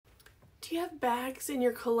Do you have bags in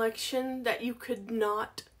your collection that you could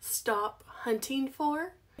not stop hunting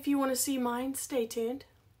for? If you want to see mine, stay tuned.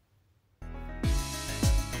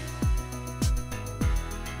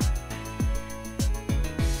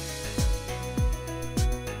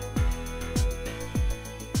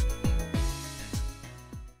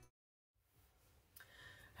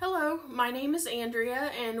 Hello, my name is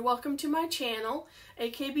Andrea and welcome to my channel,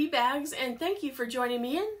 AKBBags, and thank you for joining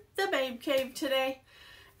me in the Babe Cave today.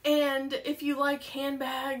 And if you like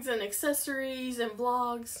handbags and accessories and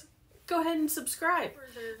vlogs, go ahead and subscribe.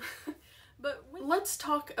 But let's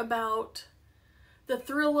talk about the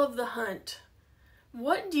thrill of the hunt.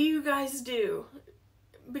 What do you guys do?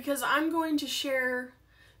 Because I'm going to share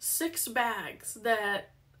 6 bags that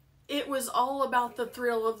it was all about the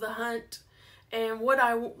thrill of the hunt and what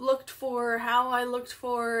I looked for, how I looked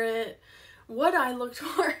for it, what I looked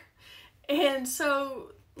for. And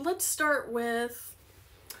so let's start with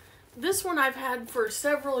this one I've had for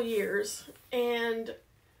several years, and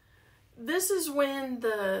this is when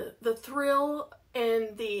the thrill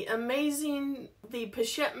and the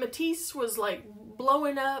Pochette Matisse was like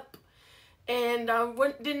blowing up, and I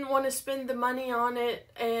didn't want to spend the money on it,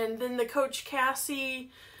 and then the Coach Cassie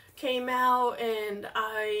came out and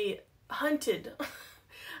I hunted.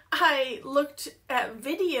 I looked at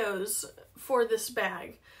videos for this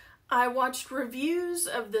bag. I watched reviews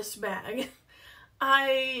of this bag.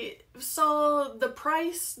 I saw the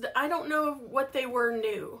price. I don't know what they were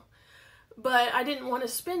new, but I didn't want to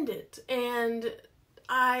spend it. And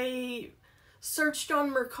I searched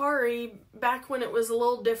on Mercari back when it was a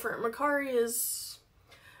little different. Mercari is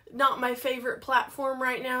not my favorite platform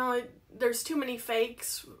right now. There's too many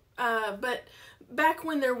fakes. But back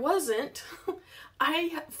when there wasn't,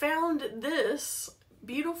 I found this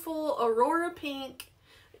beautiful Aurora pink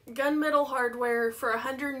gunmetal hardware for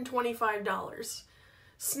 $125.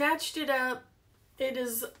 Snatched it up. It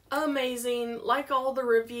is amazing, like all the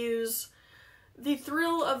reviews. The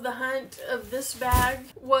thrill of the hunt of this bag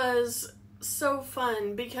was so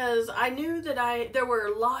fun because I knew that there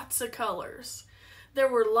were lots of colors. There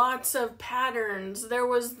were lots of patterns. There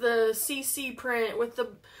was the CC print with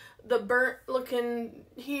the burnt looking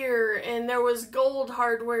here, and there was gold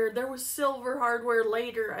hardware. There was silver hardware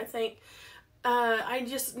later, I think. I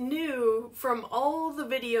just knew from all the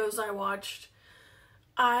videos I watched,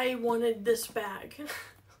 I wanted this bag.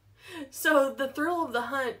 So the thrill of the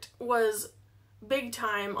hunt was big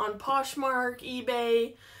time on Poshmark,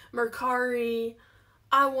 eBay, Mercari.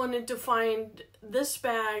 I wanted to find this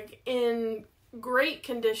bag in great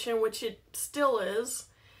condition, which it still is,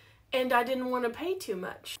 and I didn't want to pay too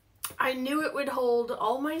much. I knew it would hold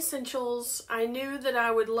all my essentials. I knew that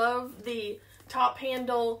I would love the top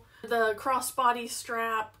handle, the crossbody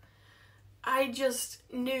strap. I just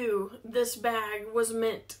knew this bag was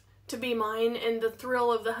meant to be mine, and the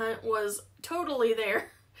thrill of the hunt was totally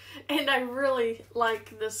there. And I really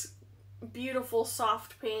like this beautiful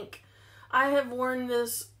soft pink. I have worn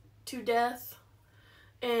this to death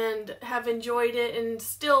and have enjoyed it, and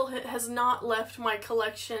still has not left my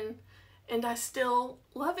collection, and I still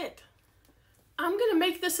love it. I'm gonna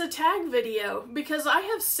make this a tag video because I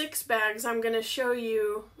have 6 bags I'm gonna show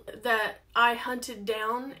you that I hunted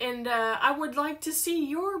down, and I would like to see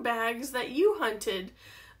your bags that you hunted,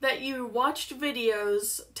 that you watched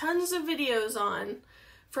videos, tons of videos on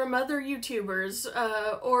from other YouTubers,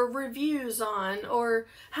 or reviews on, or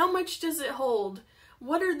how much does it hold?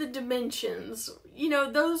 What are the dimensions? You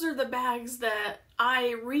know, those are the bags that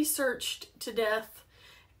I researched to death,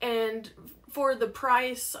 and for the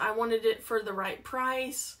price, I wanted it for the right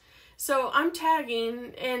price. So I'm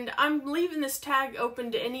tagging, and I'm leaving this tag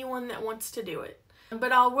open to anyone that wants to do it.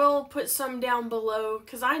 But I will put some down below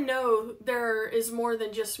because I know there is more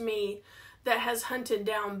than just me that has hunted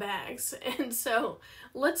down bags. And so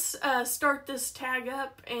let's start this tag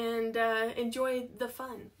up and enjoy the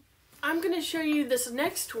fun. I'm going to show you this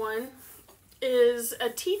next one is a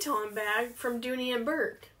Teton bag from Dooney and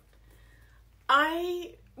Bourke.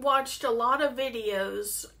 I watched a lot of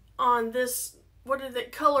videos on this, what are the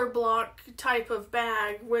color block type of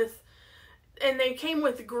bag with, and they came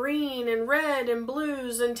with green and red and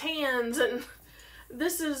blues and tans, and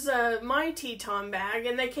this is my Teton bag,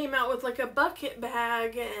 and they came out with like a bucket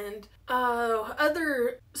bag and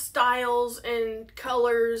other styles and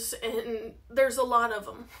colors, and there's a lot of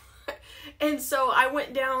them. And so I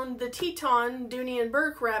went down the Teton Dooney and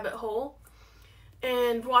Bourke rabbit hole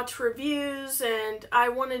and watched reviews, and I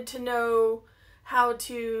wanted to know how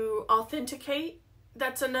to authenticate.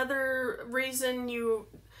 That's another reason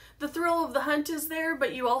the thrill of the hunt is there,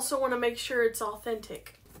 but you also want to make sure it's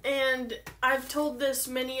authentic. And I've told this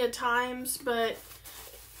many a times, but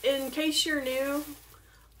in case you're new,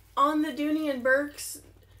 on the Dooney and Bourke's,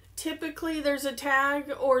 typically there's a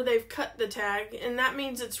tag or they've cut the tag, and that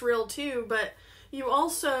means it's real too, but you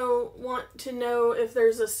also want to know if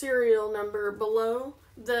there's a serial number below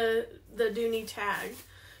the Dooney tag.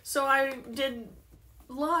 So I did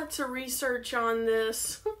lots of research on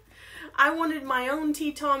this. I wanted my own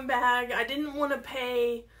Teton bag. I didn't want to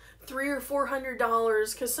pay $300 or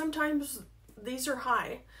 $400 because sometimes these are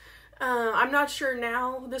high. I'm not sure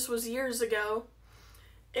now. This was years ago.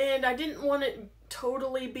 And I didn't want it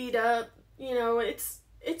totally beat up. You know, it's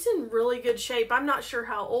in really good shape. I'm not sure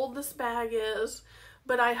how old this bag is,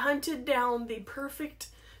 but I hunted down the perfect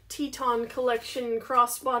Teton collection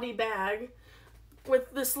crossbody bag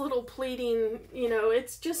with this little pleating, you know,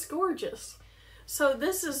 it's just gorgeous. So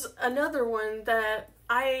this is another one that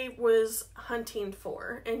I was hunting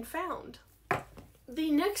for and found.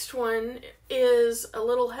 The next one is a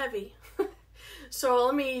little heavy. So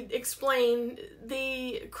let me explain.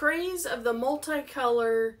 The craze of the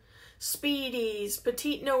multicolor Speedies,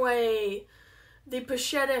 Petite Noir, the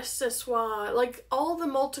Pochette Accessoire, like all the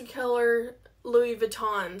multicolor Louis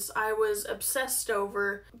Vuittons I was obsessed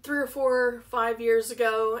over 3 or 4, 5 years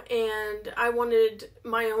ago, and I wanted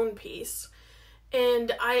my own piece.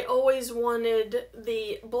 And I always wanted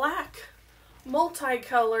the black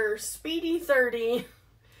multicolor Speedy 30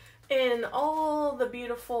 in all the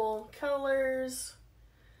beautiful colors.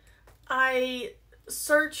 I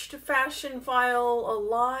searched Fashion File a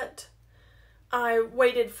lot. I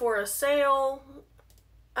waited for a sale.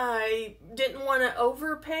 I didn't want to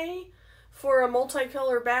overpay for a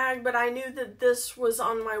multicolor bag, but I knew that this was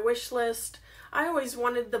on my wish list. I always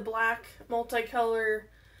wanted the black multicolor,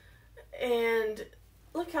 and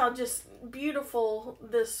look how just beautiful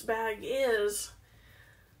this bag is.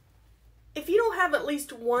 If you don't have at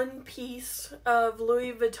least one piece of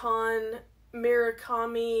Louis Vuitton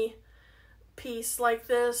Murakami piece like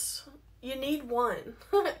this, you need one.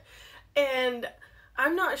 And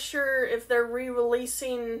I'm not sure if they're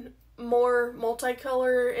re-releasing more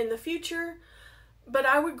multicolor in the future, but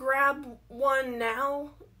I would grab one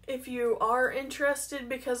now if you are interested,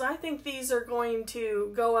 because I think these are going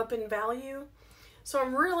to go up in value. So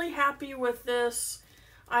I'm really happy with this.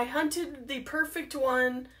 I hunted the perfect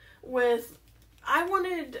one with, I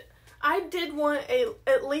did want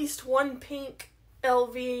at least one pink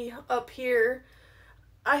LV up here.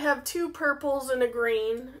 I have 2 purples and a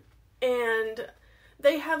green, and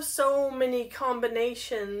they have so many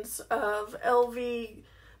combinations of LV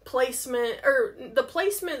placement, or the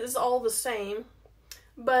placement is all the same,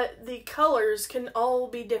 but the colors can all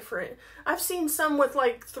be different. I've seen some with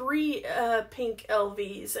like 3 pink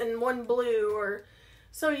LVs and 1 blue, or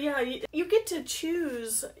so yeah, you get to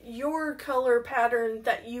choose your color pattern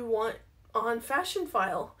that you want on Fashion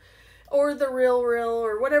File, or the Real,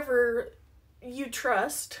 or whatever you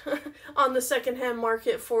trust on the secondhand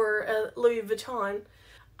market for Louis Vuitton.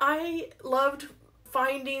 I loved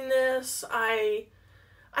finding this. I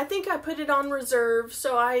think I put it on reserve,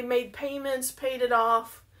 so I made payments, paid it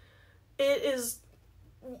off. It is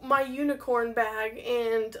my unicorn bag,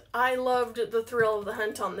 and I loved the thrill of the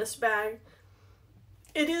hunt on this bag.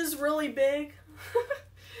 It is really big,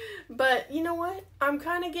 but you know what? I'm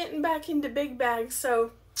kind of getting back into big bags,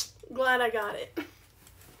 so glad I got it.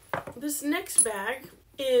 This next bag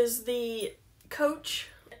is the Coach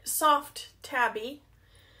Soft Tabby,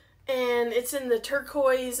 and it's in the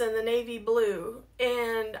turquoise and the navy blue.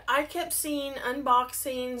 And I kept seeing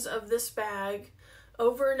unboxings of this bag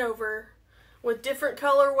over and over with different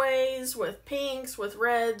colorways, with pinks, with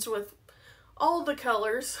reds, with all the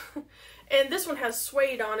colors. And this one has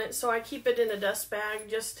suede on it, so I keep it in a dust bag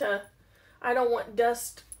just to, I don't want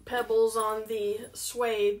dust pebbles on the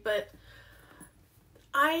suede, but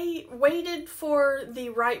I waited for the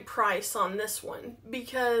right price on this one,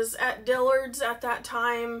 because at Dillard's at that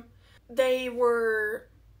time, they were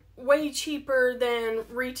way cheaper than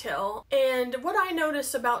retail. And what I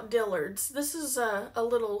notice about Dillard's, this is a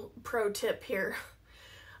little pro tip here.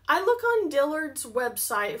 I look on Dillard's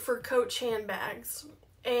website for Coach handbags,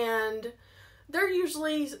 and they're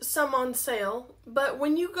usually some on sale, but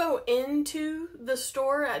when you go into the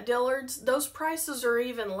store at Dillard's, those prices are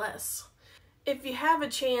even less. If you have a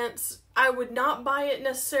chance, I would not buy it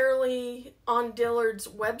necessarily on Dillard's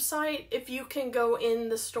website if you can go in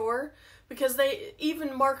the store, because they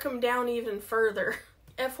even mark them down even further.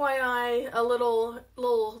 FYI, a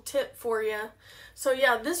little tip for you. So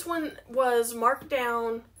yeah, this one was marked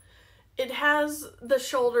down. It has the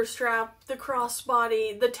shoulder strap, the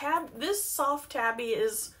crossbody, the tab. This soft tabby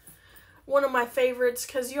is one of my favorites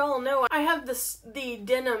because you all know I have the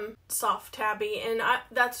denim soft tabby, and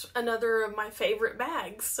that's another of my favorite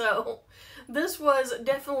bags. So this was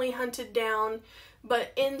definitely hunted down,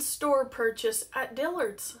 but in-store purchase at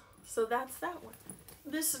Dillard's. So that's that one.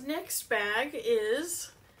 This next bag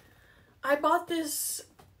is, I bought this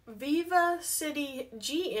Viva City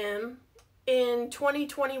GM in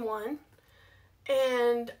 2021,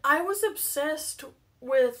 and I was obsessed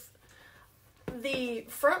with the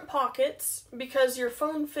front pockets because your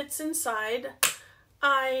phone fits inside.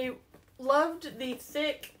 I loved the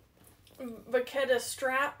thick Vachetta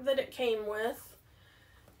strap that it came with.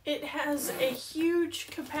 It has a huge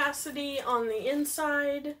capacity on the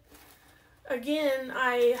inside. Again,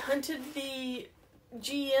 I hunted the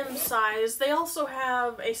GM size. They also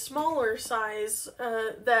have a smaller size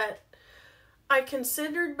that I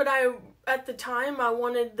considered, but at the time I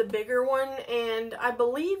wanted the bigger one, and I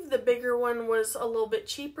believe the bigger one was a little bit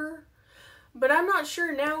cheaper. But I'm not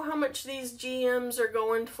sure now how much these GMs are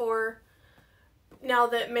going for now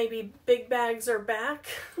that maybe big bags are back.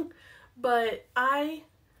 But I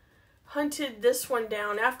hunted this one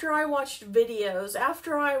down after I watched videos,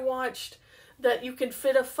 after I watched that you could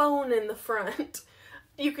fit a phone in the front.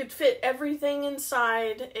 You could fit everything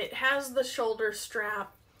inside. It has the shoulder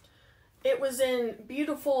strap. It was in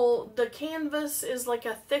beautiful, the canvas is like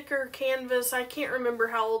a thicker canvas. I can't remember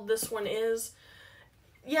how old this one is.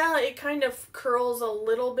 Yeah, it kind of curls a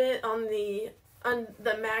little bit on the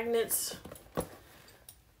magnets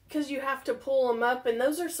because you have to pull them up, and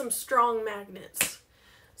those are some strong magnets.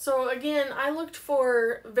 So again, I looked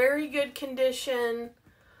for very good condition.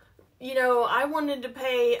 You know, I wanted to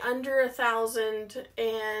pay under $1,000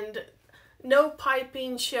 and no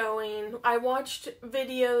piping showing. I watched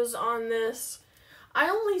videos on this. I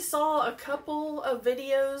only saw a couple of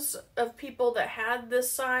videos of people that had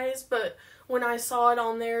this size, but when I saw it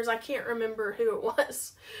on theirs, I can't remember who it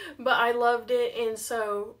was, but I loved it. And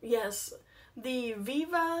so, yes, the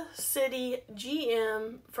Viva City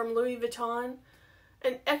GM from Louis Vuitton,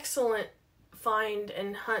 an excellent find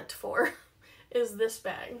and hunt for is this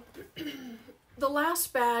bag. The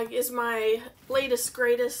last bag is my latest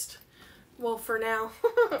greatest. Well, for now.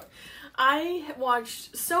 I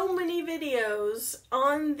watched so many videos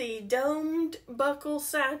on the domed buckle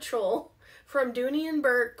satchel from Dooney and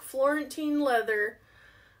Bourke, Florentine leather.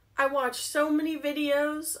 I watched so many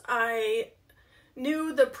videos. I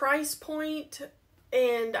knew the price point,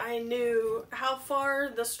 and I knew how far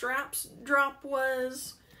the straps drop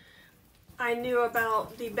was. I knew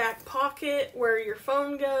about the back pocket where your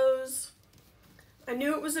phone goes. I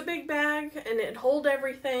knew it was a big bag and it'd hold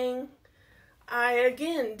everything. I,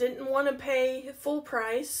 again, didn't want to pay full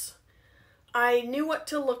price. I knew what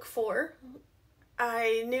to look for.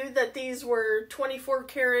 I knew that these were 24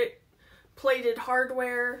 karat plated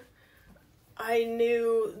hardware. I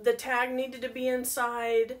knew the tag needed to be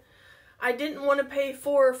inside. I didn't want to pay $400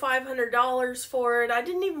 or $500 for it. I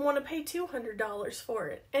didn't even want to pay $200 for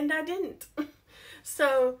it, and I didn't.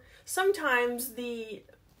 So sometimes the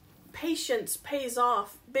patience pays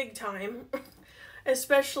off big time,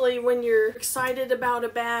 especially when you're excited about a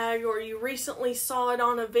bag or you recently saw it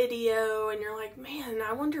on a video and you're like, man,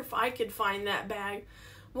 I wonder if I could find that bag.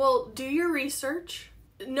 Well, do your research,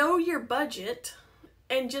 know your budget,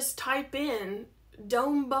 and just type in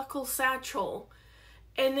dome buckle satchel.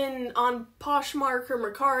 And then on Poshmark or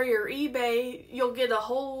Mercari or eBay, you'll get a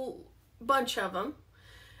whole bunch of them.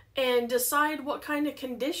 And decide what kind of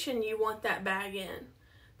condition you want that bag in.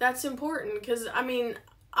 That's important because, I mean,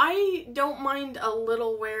 I don't mind a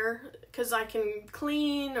little wear because I can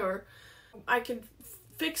clean or I can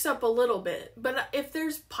fix up a little bit. But if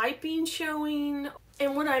there's piping showing,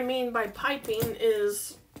 and what I mean by piping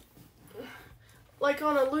is, like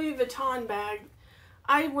on a Louis Vuitton bag,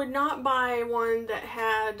 I would not buy one that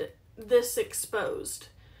had this exposed.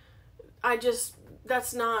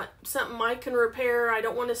 That's not something I can repair. I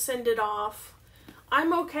don't want to send it off.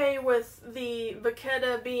 I'm okay with the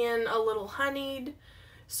Vachetta being a little honeyed.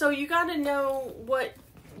 So you got to know what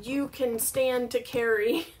you can stand to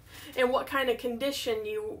carry and what kind of condition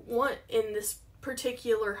you want in this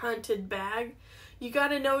particular hunted bag. You got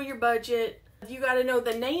to know your budget. You got to know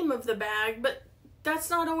the name of the bag, but that's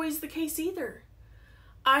not always the case either.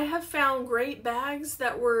 I have found great bags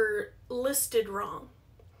that were listed wrong.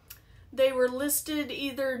 They were listed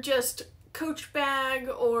either just Coach bag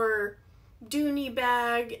or Dooney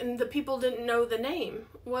bag, and the people didn't know the name.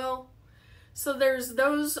 Well, so there's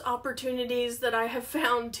those opportunities that I have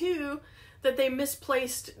found too, that they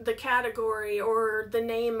misplaced the category or the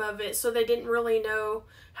name of it, so they didn't really know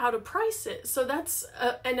how to price it. So that's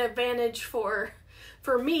an advantage for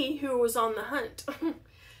me who was on the hunt.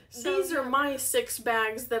 these are my 6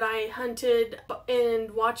 bags that I hunted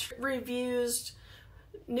and watched reviews,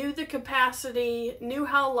 knew the capacity, knew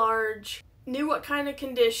how large, knew what kind of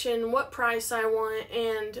condition, what price I want,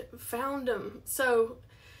 and found them. So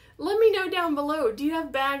let me know down below, do you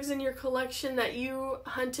have bags in your collection that you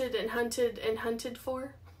hunted and hunted and hunted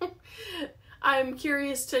for? I'm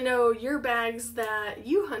curious to know your bags that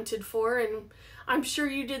you hunted for, and I'm sure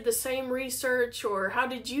you did the same research, or how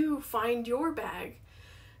did you find your bag?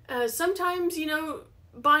 Sometimes, you know,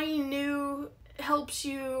 buying new helps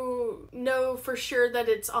you know for sure that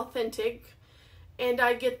it's authentic, and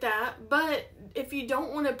I get that, but if you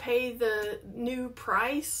don't want to pay the new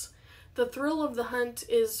price, the thrill of the hunt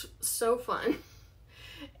is so fun.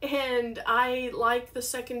 And I like the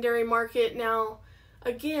secondary market. Now,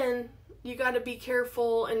 again, you got to be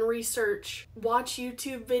careful and research. Watch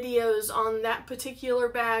YouTube videos on that particular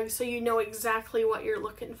bag so you know exactly what you're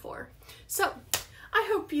looking for. So, I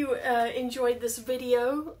hope you enjoyed this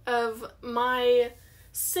video of my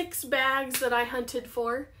 6 bags that I hunted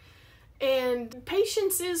for. And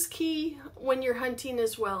patience is key when you're hunting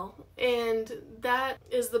as well. And that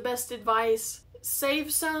is the best advice.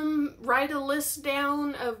 Save some, write a list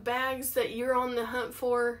down of bags that you're on the hunt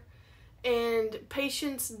for. And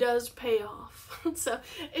patience does pay off. So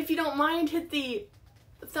if you don't mind, hit the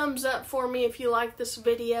thumbs up for me if you like this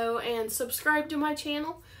video, and subscribe to my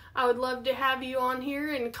channel. I would love to have you on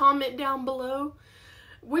here, and comment down below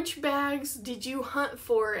which bags did you hunt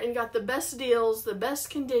for and got the best deals, the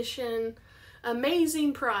best condition,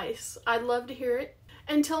 amazing price. I'd love to hear it.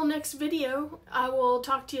 Until next video, I will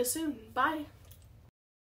talk to you soon. Bye.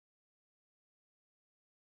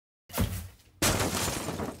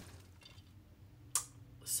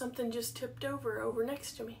 Something just tipped over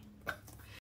next to me.